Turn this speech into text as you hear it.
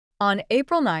On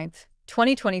April 9,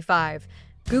 2025,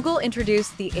 Google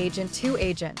introduced the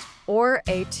Agent2Agent, or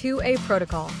A2A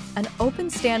protocol, an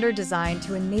open standard designed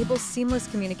to enable seamless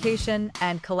communication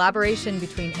and collaboration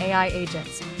between AI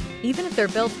agents, even if they're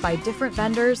built by different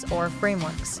vendors or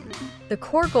frameworks. The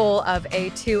core goal of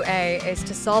A2A is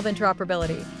to solve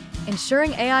interoperability,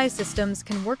 ensuring AI systems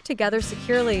can work together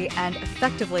securely and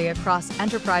effectively across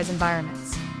enterprise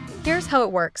environments. Here's how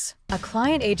it works. A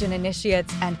client agent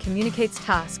initiates and communicates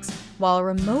tasks, while a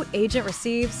remote agent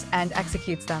receives and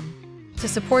executes them. To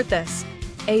support this,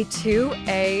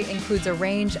 A2A includes a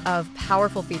range of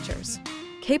powerful features.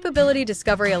 Capability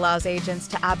discovery allows agents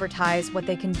to advertise what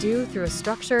they can do through a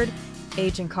structured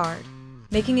agent card,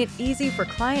 making it easy for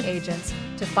client agents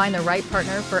to find the right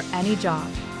partner for any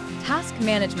job. Task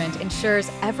management ensures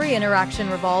every interaction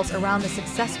revolves around the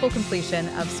successful completion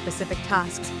of specific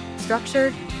tasks,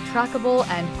 structured, trackable,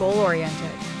 and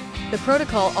goal-oriented. The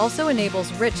protocol also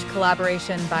enables rich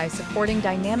collaboration by supporting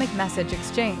dynamic message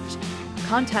exchange.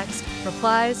 Context,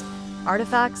 replies,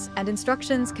 artifacts, and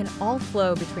instructions can all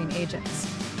flow between agents.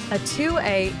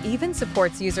 A2A even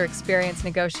supports user experience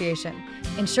negotiation,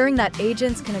 ensuring that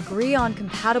agents can agree on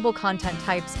compatible content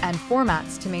types and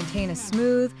formats to maintain a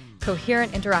smooth,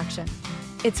 coherent interaction.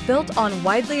 It's built on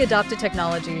widely adopted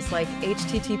technologies like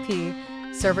HTTP,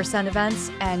 server-send events,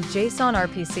 and JSON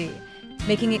RPC,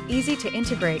 making it easy to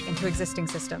integrate into existing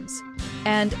systems.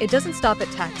 And it doesn't stop at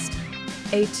text.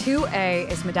 A2A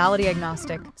is modality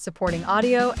agnostic, supporting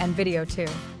audio and video too.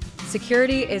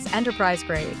 Security is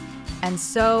enterprise-grade, and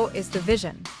so is the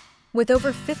vision. With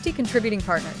over 50 contributing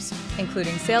partners,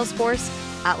 including Salesforce,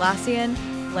 Atlassian,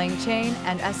 LangChain,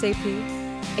 and SAP,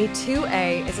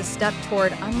 A2A is a step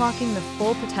toward unlocking the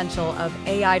full potential of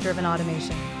AI-driven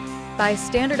automation. By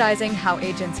standardizing how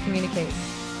agents communicate,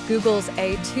 Google's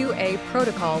A2A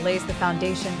protocol lays the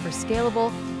foundation for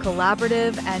scalable,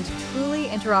 collaborative, and truly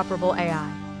interoperable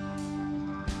AI.